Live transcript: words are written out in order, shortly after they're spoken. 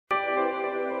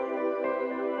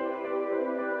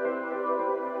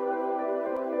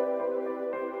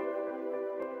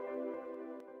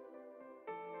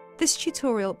This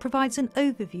tutorial provides an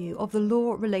overview of the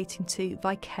law relating to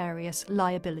vicarious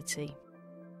liability.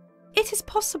 It is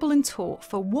possible in tort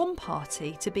for one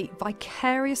party to be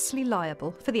vicariously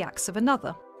liable for the acts of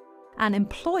another. An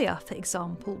employer, for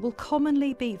example, will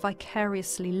commonly be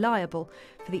vicariously liable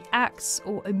for the acts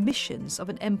or omissions of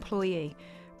an employee,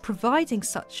 providing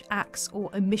such acts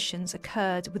or omissions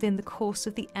occurred within the course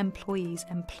of the employee's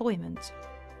employment.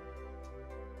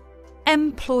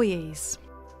 Employees.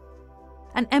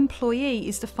 An employee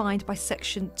is defined by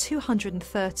section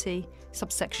 230,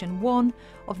 subsection 1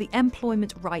 of the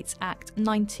Employment Rights Act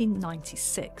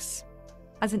 1996,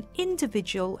 as an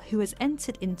individual who has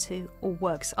entered into or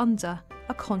works under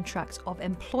a contract of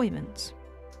employment.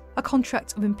 A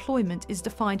contract of employment is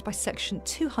defined by section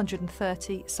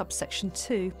 230, subsection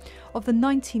 2 of the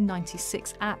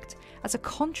 1996 Act as a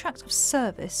contract of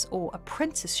service or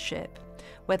apprenticeship,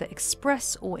 whether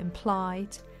express or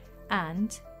implied,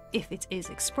 and, if it is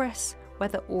express,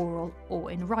 whether oral or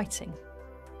in writing.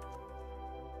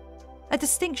 A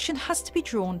distinction has to be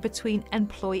drawn between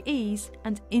employees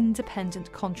and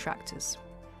independent contractors.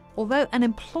 Although an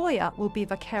employer will be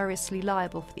vicariously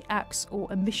liable for the acts or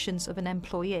omissions of an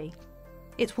employee,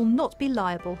 it will not be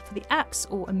liable for the acts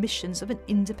or omissions of an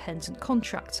independent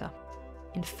contractor.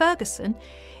 In Ferguson,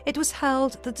 it was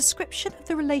held the description of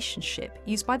the relationship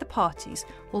used by the parties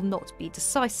will not be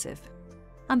decisive,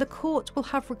 and the court will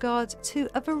have regard to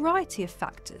a variety of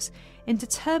factors in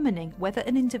determining whether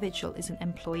an individual is an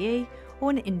employee or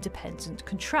an independent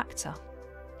contractor.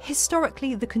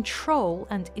 Historically, the control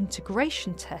and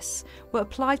integration tests were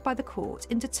applied by the court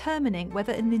in determining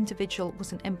whether an individual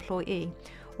was an employee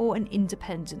or an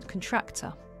independent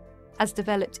contractor. As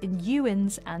developed in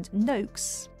Ewins and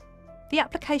Noakes, the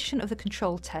application of the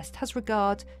control test has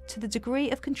regard to the degree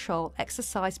of control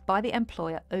exercised by the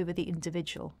employer over the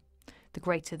individual. The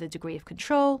greater the degree of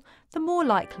control, the more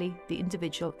likely the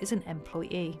individual is an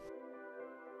employee.